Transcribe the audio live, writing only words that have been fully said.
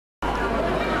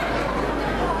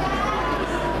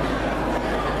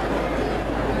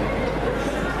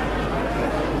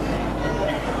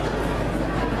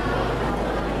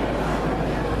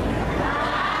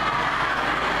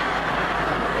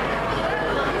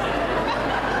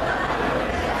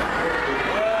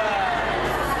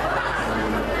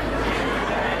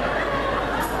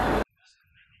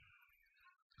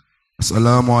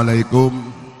Assalamualaikum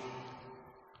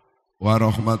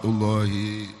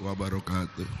warahmatullahi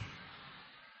wabarakatuh.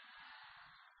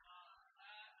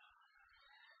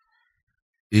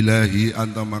 Ilahi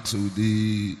anta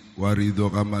maksudi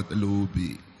waridhoka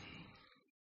matlubi.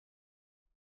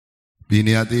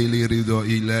 Biniati li ridho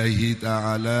ilahi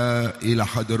ta'ala ila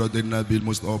hadratin Nabi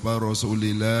Mustafa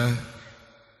Rasulillah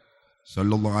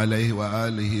sallallahu alaihi wa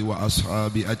alihi wa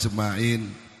ashabi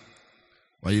ajma'in.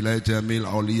 Wa ila jamil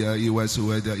awliyai wa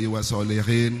suhada'i wa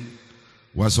solihin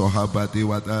wa sahabati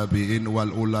wa tabi'in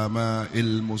wal ulama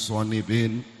il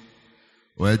musonibin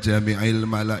wa jami'il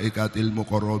malaikatil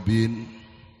muqarrabin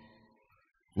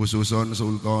khususon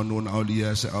sultanun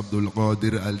awliya Syekh Abdul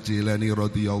Qadir al-Jilani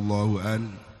radhiyallahu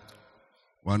an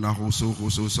wa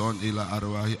khususon ila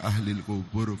arwahi ahlil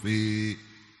kubur fi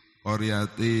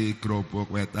qaryati Grobog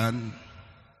Wetan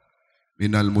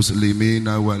minal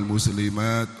muslimina wal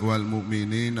muslimat wal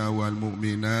mu'minina wal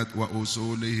mu'minat wa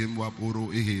usulihim wa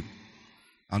furu'ihim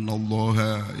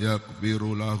anallaha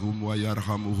yaghfiru lahum wa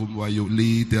yarhamuhum wa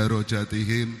yu'li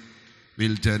darajatihim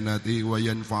bil jannati wa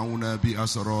yanfa'una bi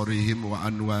asrarihim wa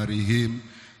anwarihim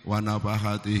wa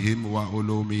nabahatihim wa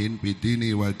ulumihim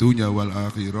bidini wa dunya wal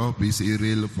akhirah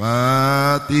bisiril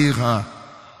Fatihah.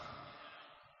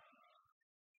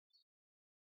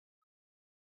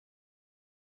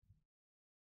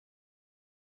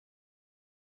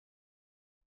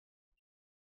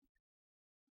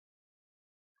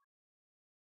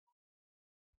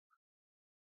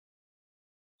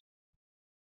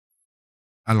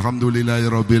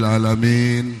 Alhamdulillahirabbil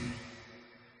alamin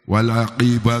wal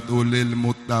aqibatu lil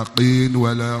muttaqin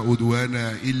wala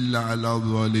udwana illa 'alal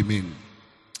zalimin.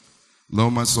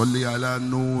 Allahumma shalli ala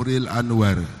nuril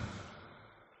anwar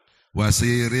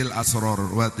wasiril asrar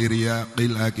wa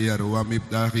tiryaqil akyar wa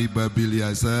miftahi babil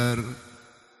yasar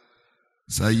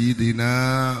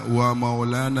sayyidina wa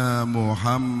maulana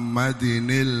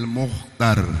Muhammadinil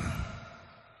muhtar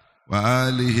wa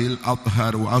alihil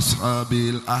athhar wa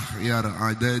ashabil akhyar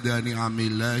adada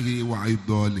ni'amillahi wa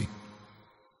idhali.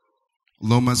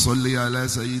 Allahumma sholli ala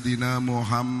sayyidina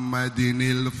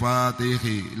Muhammadinil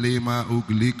fatihi lima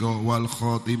ugliqa wal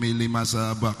khatimi lima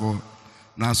sabaqa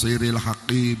nasiril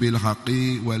haqqi bil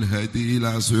haqqi wal hadi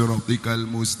ila siratikal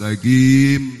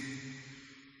mustaqim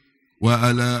wa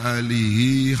ala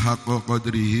alihi haqqa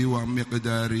qadrihi wa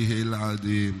miqdarihil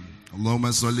azim.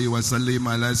 Allahumma sholli wa sallim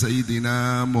ala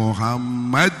sayyidina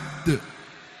Muhammad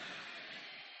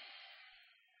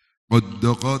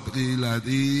qaddaqat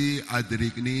qilati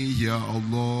adrikni ya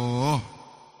Allah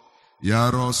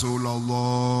ya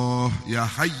Rasulullah ya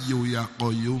hayyu ya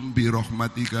qayyum bi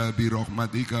rahmatika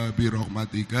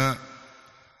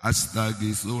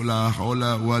astaghiitsu la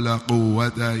haula wala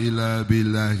quwwata illa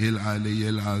billahil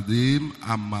aliyyil azim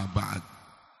amma ba'd.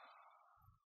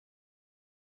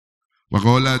 Wa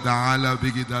qala ta'ala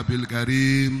fi kitabil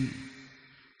karim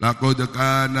laqad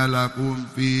kana lakum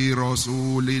fi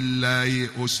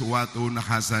rasulillahi uswatun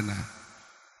hasanah.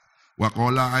 Wa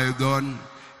qala aidan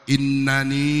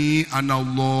innani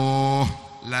anallah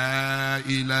la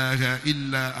ilaha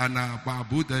illa ana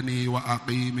fa'budani wa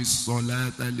aqimis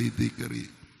sholata li dzikri.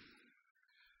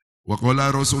 Wa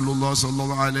qala Rasulullah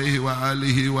sallallahu alaihi wa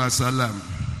alihi wasallam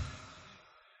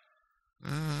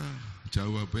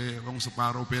jawabe wong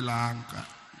separo belangka.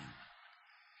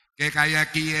 Kaya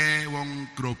kiye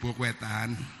wong Grobog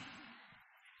Wetan.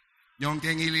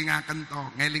 Nyongke ngilingaken to,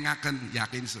 ngelingaken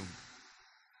yakin sung.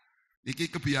 Iki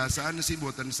kebiasaan sih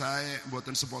mboten saya,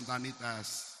 mboten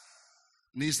spontanitas.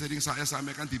 Ini sering saya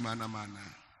sampaikan di mana-mana.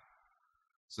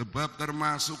 Sebab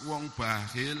termasuk wong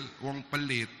bakhil, wong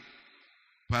pelit.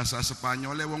 Bahasa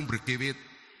Spanyolnya wong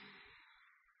berkiwit.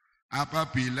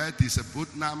 Apabila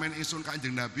disebut namen isun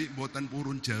Kanjeng Nabi mboten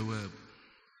purun jawab.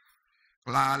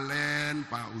 Kelalen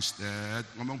Pak Ustad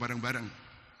ngomong bareng-bareng.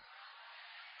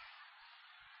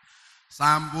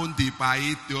 Sampun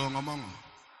dipaido ngomong.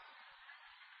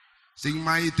 Sing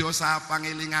maido sapa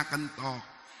ngelingaken tok.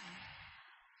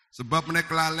 Sebab nek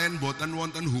kelalen mboten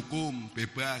wonten hukum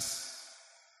bebas.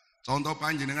 Contoh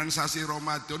panjenengan sasi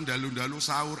Ramadan dalu-dalu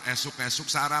sahur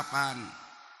esuk-esuk sarapan.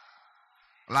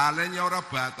 Lalen ya ora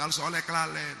batal soalnya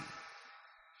kelalen.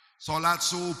 Salat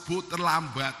subuh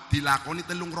terlambat dilakoni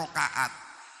 3 rakaat.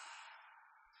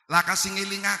 Lah kasing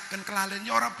ngelingaken kelalen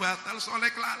ya ora batal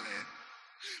soalnya kelalen.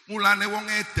 Mulane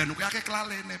wong edan kuwi akeh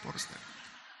kelalene Pak Ustaz.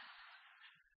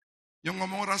 Yang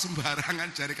ngomong ora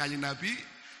sembarangan jare Kanjeng Nabi,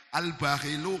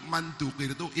 al-bakhilu man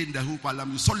dzukirtu indahu falam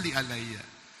yusolli alayya.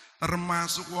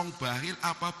 Termasuk wong bakhil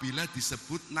apabila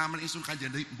disebut nama isun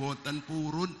Kanjeng Nabi mboten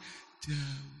purun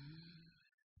jawab.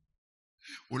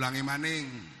 Ulangi maning,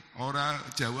 ora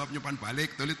jawab nyupan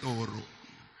balik tulis turu.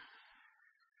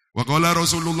 Wa qala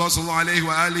Rasulullah sallallahu alaihi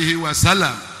wa alihi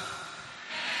wasallam.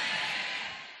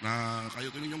 Nah,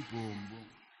 kayak ini yang bombong.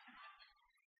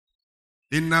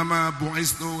 Innama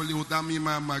bu'istu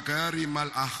liutamima makarimal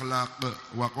akhlaq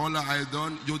wa qala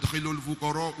aidan yudkhilul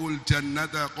fuqara'ul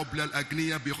jannata qabla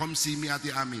al-agniya bi 500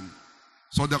 amin.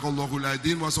 Shadaqallahul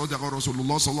adzim wa shadaqa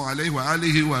Rasulullah sallallahu alaihi wa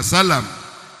alihi wasallam.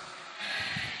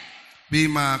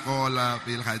 Bima qala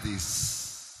fil hadis.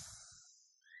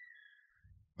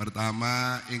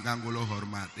 Pertama ingkang kula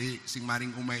hormati sing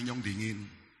maring omahe nyong dingin.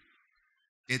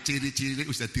 Ciri-ciri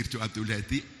Ustaz Dirjo Abdul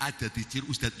Hadi ada di ciri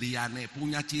Ustaz liyane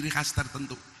punya ciri khas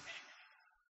tertentu.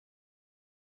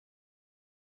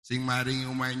 Sing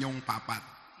maring omahe nyong papat.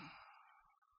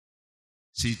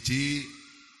 Siji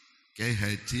Kyai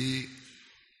Haji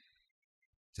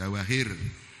Jawahir.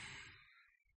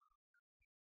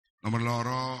 Nomor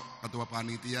loro Ketua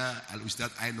Panitia Al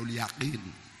Ustaz Ainul Yakin.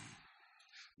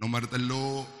 Nomor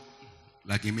telu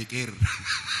lagi mikir.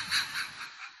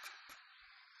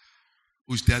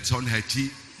 Ustaz Son Haji.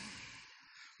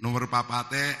 Nomor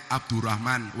papate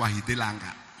Abdurrahman Wahidi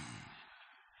Langka.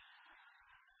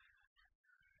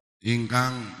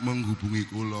 Ingkang menghubungi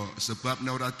kula sebab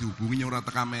nek ora dihubungi ora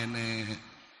teka meneh.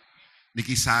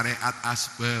 Niki syariat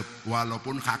asbab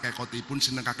walaupun hakikatipun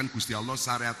senengaken Gusti Allah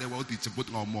syariate wau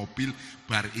dijemput nggo mobil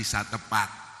bar isa tepat.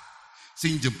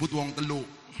 Sing jemput wong telu.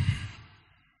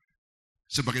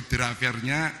 Sebagai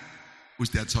drivernya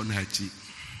Ustaz Son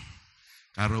Haji.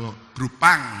 Karo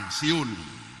grupang siun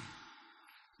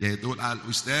yaitu Al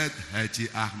Ustaz Haji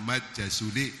Ahmad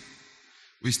Jasuli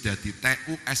wis dadi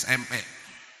TU SMP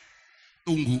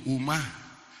tunggu umah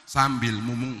sambil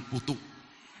mumung putuk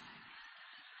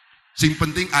sing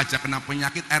penting aja kena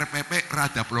penyakit RPP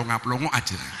rada plonga-plongo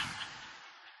aja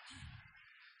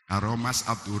karo Mas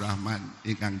Abdurrahman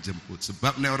ingkang jemput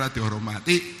sebab nek ora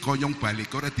dihormati koyong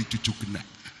balik ora dijujuk genak.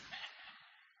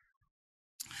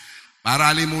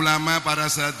 Para alim ulama, para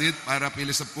satid, para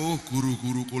pilih sepuh,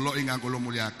 guru-guru kula ingkang kula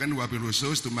muliaken wabil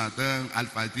khusus dumateng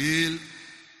Al-Fadil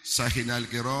Sahinal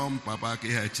Kiram Bapak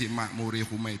Kyai Haji Makmuri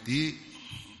Humaidi.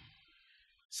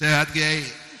 Sehat Kyai?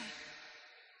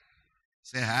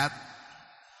 Sehat?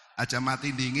 Aja mati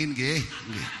dingin nggih.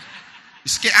 Nggih.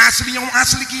 Wis ki asli nyong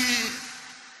asli ki.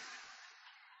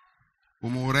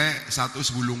 Umure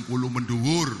 180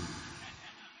 menduwur.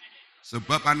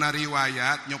 Sebab ana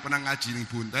riwayat nyong pernah ngaji ning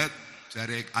Buntet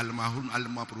jare almarhum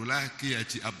almarhumlah Ki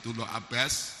Haji Abdul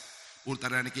Abbas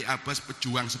putrane Ki Abbas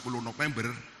pejuang 10 November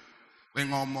kowe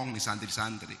ngomong nih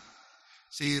santri-santri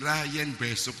sirah yen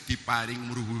besok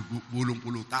diparing 80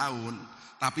 tahun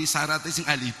tapi syaratnya sing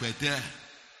ahli ibadah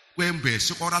kowe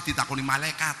besok ora ditakoni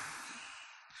malaikat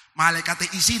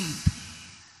malaikate izin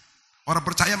orang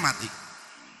percaya mati.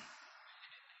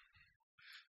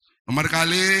 Nomor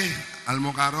kali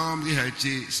Al-Mukarram Ki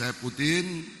Haji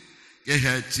Saipuddin Ki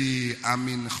Haji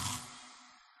Amin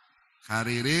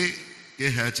Khariri,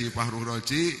 Ki Haji Fahru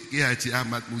Roji, Ki Haji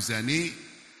Ahmad Muzani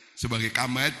sebagai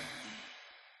kamat,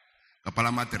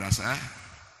 kepala madrasah,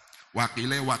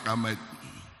 wakile wakamat.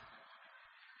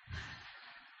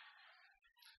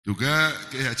 Juga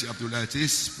Ki Haji Abdul Hadi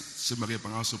sebagai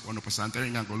pengasuh pondok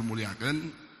pesantren yang kula muliakan.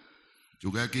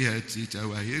 Juga Ki Haji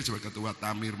Jawahir sebagai ketua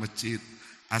Tamir Masjid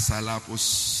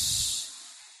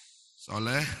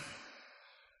Assalufussholih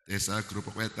Desa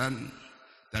Grobog Wetan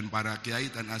dan para kyai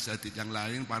dan asatidz yang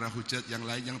lain, para hujat yang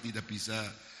lain yang tidak bisa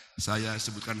saya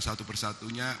sebutkan satu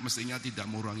persatunya, mestinya tidak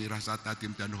mengurangi rasa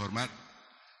tadim dan hormat.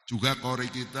 Juga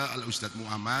kori kita Al Ustadz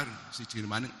Muammar, si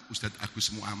Jerman Ustadz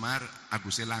Agus Muammar,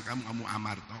 Agus Selangka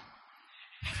Muammar toh.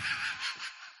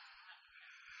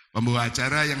 Pembawa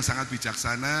acara yang sangat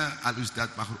bijaksana Al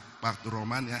Ustadz Pak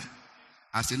Roman ya.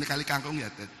 Aslinya kali kangkung ya,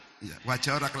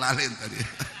 wajah orang kelalen tadi.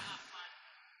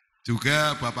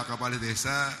 Juga Bapak Kepala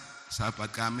Desa, sahabat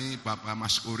kami Bapak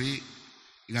Maskuri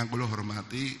ingkang kula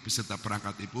hormati beserta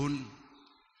perangkatipun.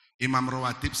 Imam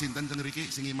Rawatib sinten teng mriki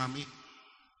sing imami?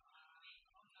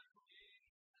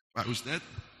 Pak Ustadz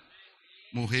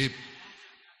Muhib.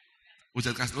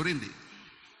 Ustadz Kasturi ndi?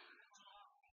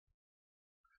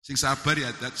 Sing sabar ya,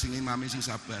 Dat, sing imami sing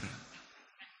sabar.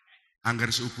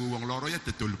 Angger subuh wong loro ya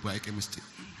dedol bae ke masjid.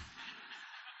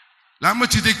 Lah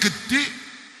masjid gede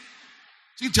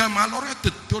sing jamaah loro ya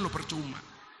dedol percuma.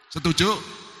 Setuju?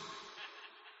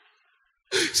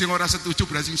 Sing ora setuju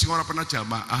berarti sing ora pernah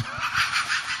jamaah.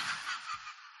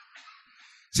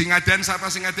 Sing ngadan siapa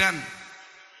sing ngadan?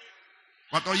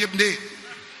 Watoyib ndi?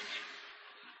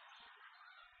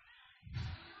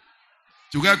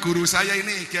 Juga guru saya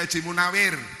ini Ki Haji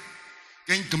Munawir.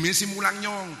 Keng gemisi mulang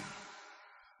nyong.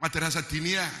 Madrasah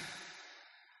Diniyah.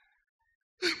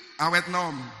 Awet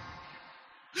nom.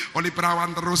 Oli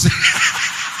perawan terus.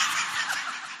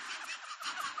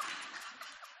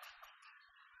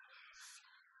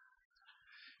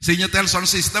 Si nyetel sound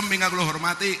system ingkang kula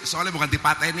hormati, soalnya bukan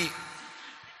dipateni.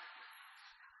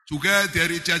 Juga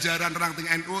dari jajaran ranting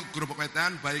NU, Grobog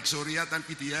Wetan, baik Surya dan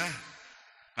Pidiah,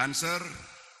 Banser,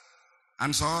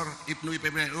 Ansor, Ibnu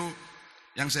IPPNU,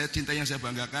 yang saya cintai, yang saya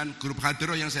banggakan, grup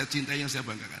Hadroh yang saya cintai, yang saya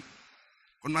banggakan.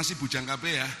 Kon masih bujang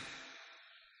kabeh ya.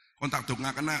 Kon tak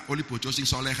dongakna oli bojo sing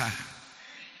solehah,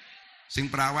 sing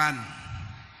perawan,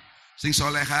 sing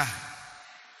solehah,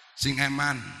 sing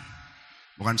eman.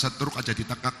 Bukan setruk aja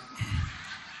ditekek.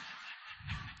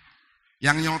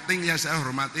 Yang nyoting ya saya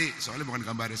hormati, soalnya bukan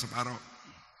gambarnya separoh.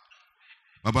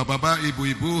 Bapak-bapak,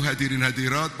 ibu-ibu, hadirin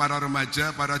hadirat, para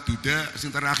remaja, para duda,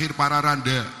 sing terakhir para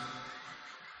randa.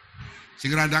 Sing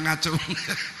randa ngacung.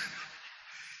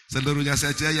 Seluruhnya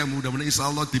saja yang mudah-mudahan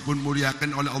insyaallah dipun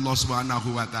muliakan oleh Allah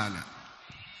Subhanahu wa taala.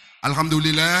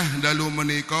 Alhamdulillah dalu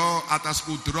menika atas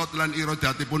kudrat lan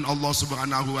iradatipun Allah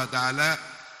Subhanahu wa taala.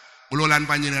 Kula lan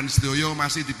panjenengan sedaya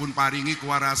masih dipun paringi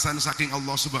kewarasan saking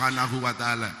Allah Subhanahu wa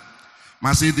taala.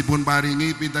 Masih dipun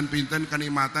paringi pinten-pinten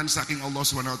kenikmatan saking Allah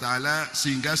Subhanahu wa taala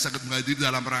sehingga saged menghadiri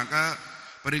dalam rangka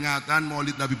peringatan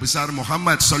Maulid Nabi besar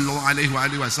Muhammad sallallahu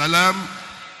alaihi wasallam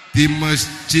di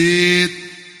masjid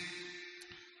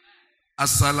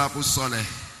Assalufussholih.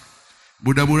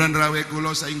 Mudah-mudahan rawe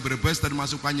kula saing Brebes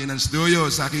termasuk panjenengan sedaya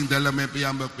saking daleme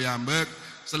piyambak-piyambak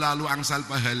selalu angsal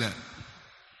pahala,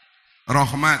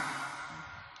 rahmat,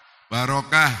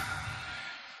 barokah,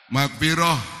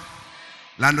 magfirah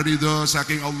lan ridho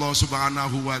saking Allah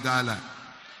Subhanahu wa taala.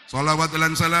 Shalawat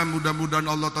dan salam mudah-mudahan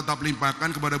Allah tetap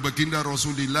limpahkan kepada baginda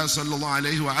Rasulullah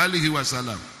sallallahu alaihi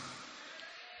wasallam.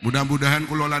 Mudah-mudahan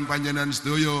kula lan panjenengan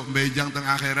sedaya benjang teng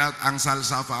akhirat angsal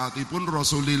syafaatipun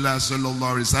Rasulullah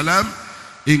sallallahu alaihi wasallam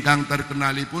ingkang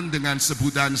terkenalipun dengan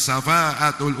sebutan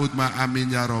syafaatul utma,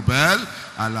 amin ya rabbal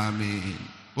alamin.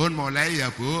 Pun mulai ya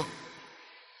Bu.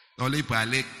 Toli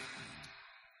balik.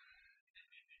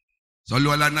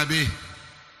 Sallu ala Nabi.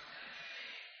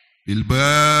 Bil barakah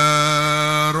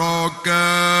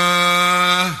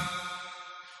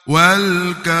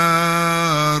wal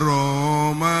karamah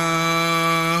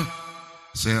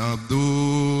Syekh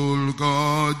Abdul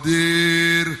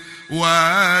Qadir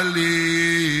waliullah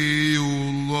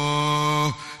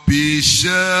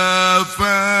bisyafa'ah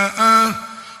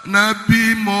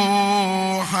Nabi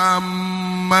Muhammad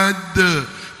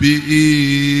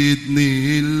biidnillah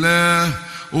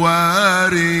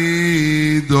waridullah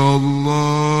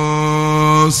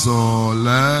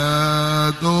salatullah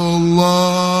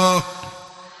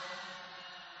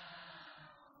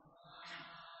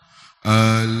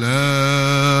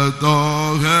ala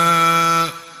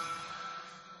toha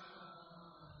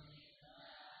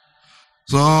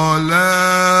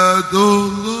salatullah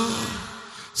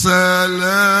salamullah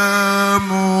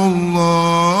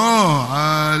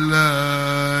ala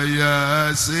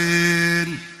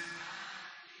yasin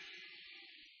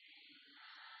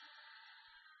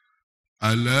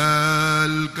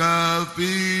alal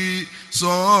kafi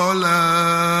salatullah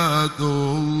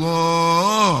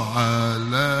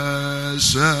ala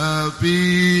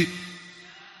syafi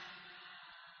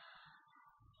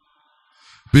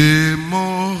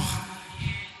bimuh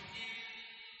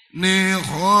ni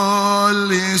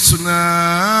khalisna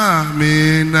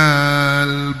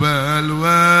minal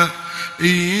balwa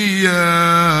iya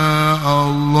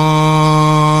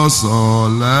Allah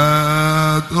salatullah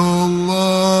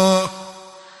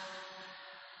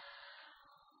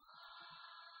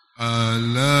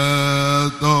ala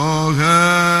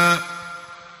toha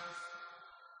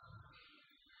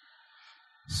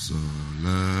salatullah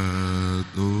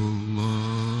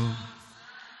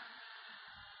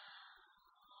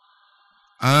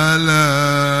ala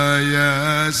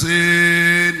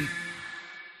yasin.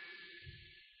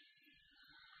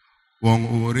 Wong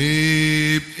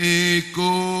urip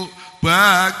iku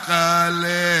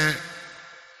bakale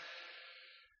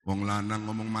wong lanang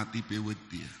ngomong mati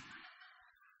pewedi ya.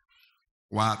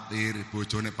 Kuatir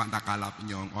bojone pantak kalap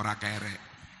nyong ora kerek.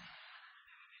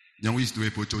 Nyong wis duwe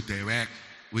bojo dewek,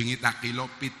 wingi tak kilo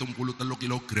 73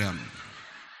 kilogram.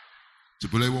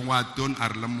 Jebule wong wadon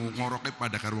arep lemu ngoroke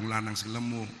pada karo wong lanang sing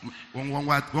lemu.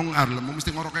 Wong arep lemu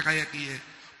mesti ngoroke kaya kiye.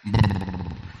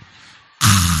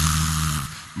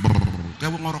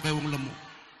 Kayak wong ngoroke wong lemu.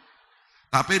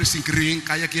 Tapi sing kering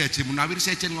kaya Ki Haji Munawir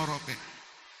sejen ngoroke.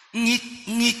 Ngik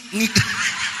ngik ngik.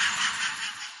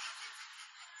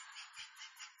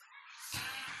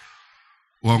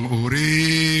 Wong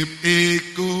urip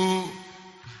iku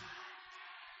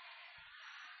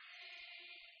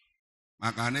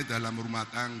makanya dalam rumah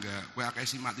tangga kowe akeh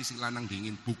sing mati sing lanang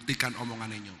dingin, buktikan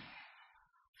omongane nyong.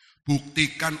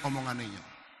 Buktikan omongane nyong.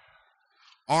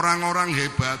 Orang-orang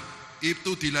hebat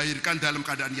itu dilahirkan dalam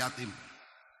keadaan yatim.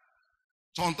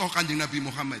 Contoh Kanjeng Nabi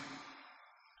Muhammad.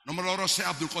 Nomor loro Syekh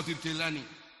Abdul Qadir Jilani.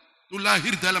 Itu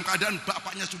lahir dalam keadaan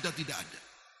bapaknya sudah tidak ada.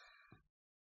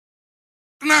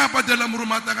 Kenapa dalam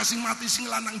rumah tangga sing mati sing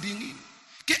lanang dingin?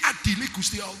 Ki adile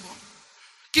Gusti Allah.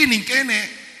 Ki ning kene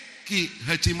Ki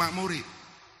Haji Makmuri.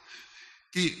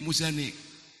 Ki Muzani.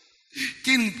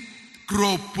 Ki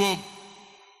Grobog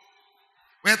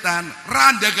Wetan,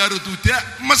 randa Garududa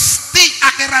mesti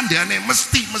akeh randane,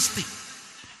 mesti.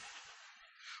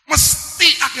 Mesti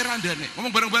akeh randane.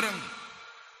 Ngomong bareng-bareng.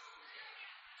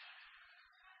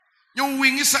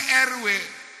 Nyuwingi se-RW,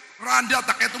 randa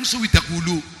tak ketung sewidak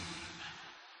hulu.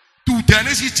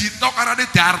 Dudane siji tok karane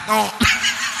Darto.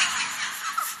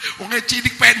 Wonge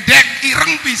cilik pendek,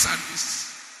 ireng pisan.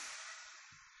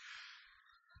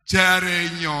 Jare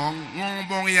nyong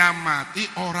ngomong ya mati,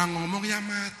 orang ngomong ya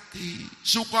mati.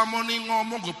 Suka moni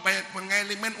ngomong gepek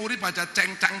pengelimen urip aja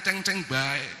ceng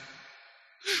bae.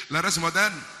 Laras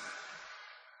mboten?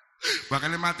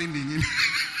 Bakal mati dingin.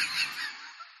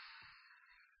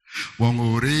 Wong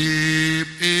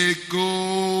urip iku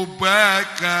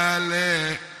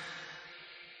bakale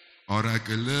ora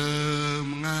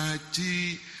gelem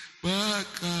ngaji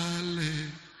bakale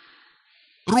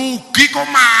rugi kok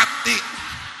mati.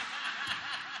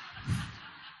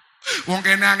 Wong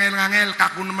kene angel-angel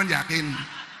kaku nemen yakin.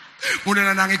 Mune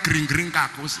nangi gering-gering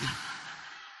kaku sih.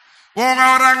 Wong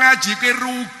ora ngaji ke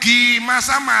rugi,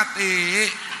 masa mati.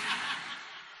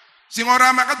 Sing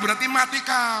ora makat berarti mati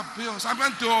kabeh.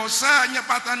 Sampeyan dosa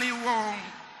nyepatani wong.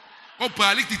 Kok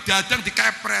balik didadang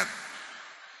dikepret.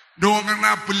 Ndong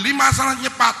kena beli masalah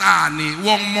nyepatani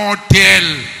wong model.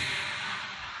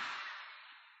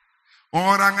 Wong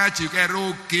ora ngaji ke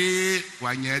rugi,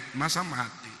 wanyet masa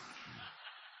mati.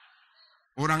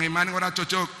 Orang iman ora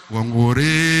cocok. Wong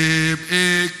urip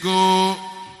iku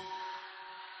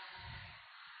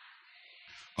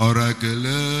ora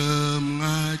gelem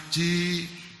ngaji.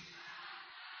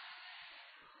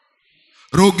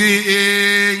 Rugi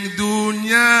ing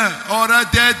dunya ora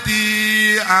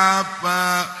dadi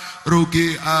apa,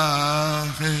 rugi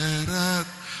akhirat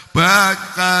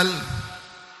bakal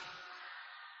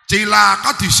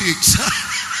cilaka disiksa.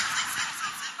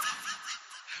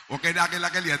 Oke,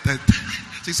 laki-laki lihat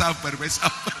si sabar,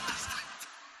 sabar.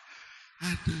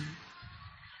 Aduh.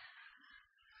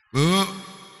 Bu,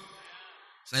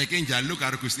 saya ingin njaluk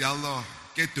karo Gusti Allah,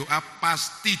 ke doa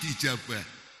pasti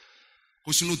dijabah.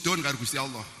 Husnudon karo Gusti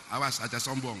Allah. Awas aja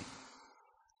sombong.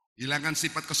 Hilangkan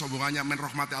sifat kesombongannya, men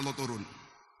rahmati Allah turun.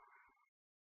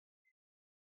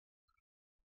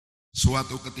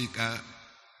 Suatu ketika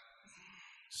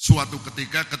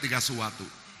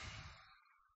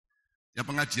ya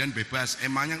pengajian bebas,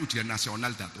 emangnya ujian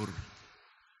nasional datur.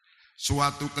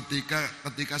 Suatu ketika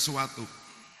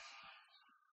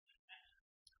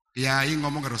kyai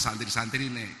ngomong karo santri-santri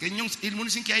ne, kenyong ilmu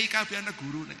sing kyai kabeh ana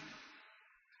gurune.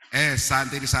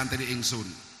 Santri-santri ingsun.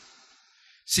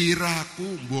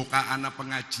 Sirahku mboka ana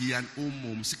pengajian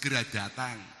umum segera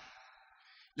datang.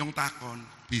 Nyong takon,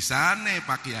 bisane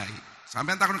Pak Kyai.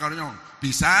 Sampeyan takon karo nyong,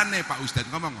 bisane Pak Ustad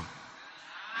ngomong.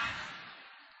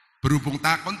 Berhubung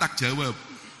takon tak jawab.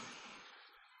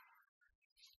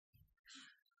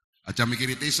 Aja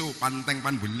mikiri tisu, panteng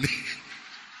pan beli.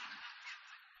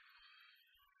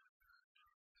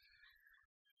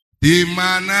 Di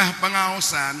mana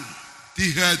pengaosan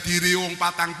dihadiri wong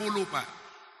 40, Pak.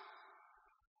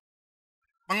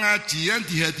 Pengajian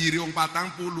dihadiri wong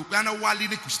 40 karena wali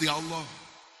ini Gusti Allah.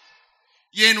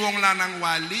 Yen wong lanang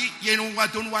wali, yen wong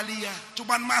wadon waliyah.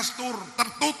 Cuman mastur,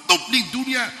 tertutup di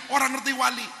dunia, orang ngerti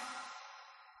wali.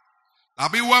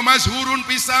 Tapi wa masyhurun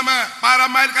pisama,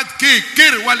 para malaikat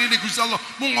geger wali ini Gusti Allah,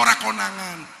 mung ora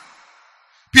konangan.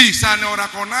 Bisane ora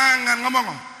konangan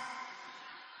ngomong.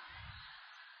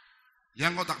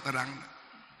 Yang kok tak terang.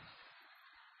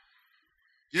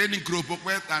 Ya ini Grobog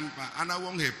Wetan, Pak, anak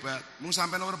wong hebat. Mung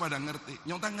sampean ora pada ngerti.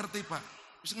 Nyong tak ngerti, Pak.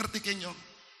 Wis ngerti ke nyong.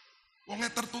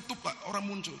 Wongnya tertutup, Pak, orang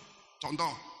muncul.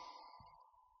 Contoh.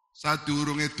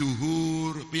 Sadurunge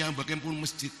duhur, piyambake pun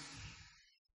masjid.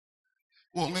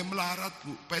 Wongnya melarat,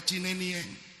 Bu, pecine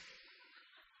nieng.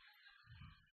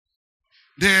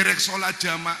 Derek salat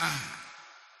jamaah.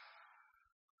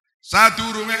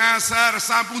 Sadurunge asar,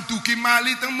 sampun dugi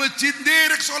mali teng masjid,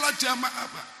 derek salat jamaah,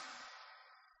 Pak.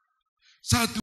 Satu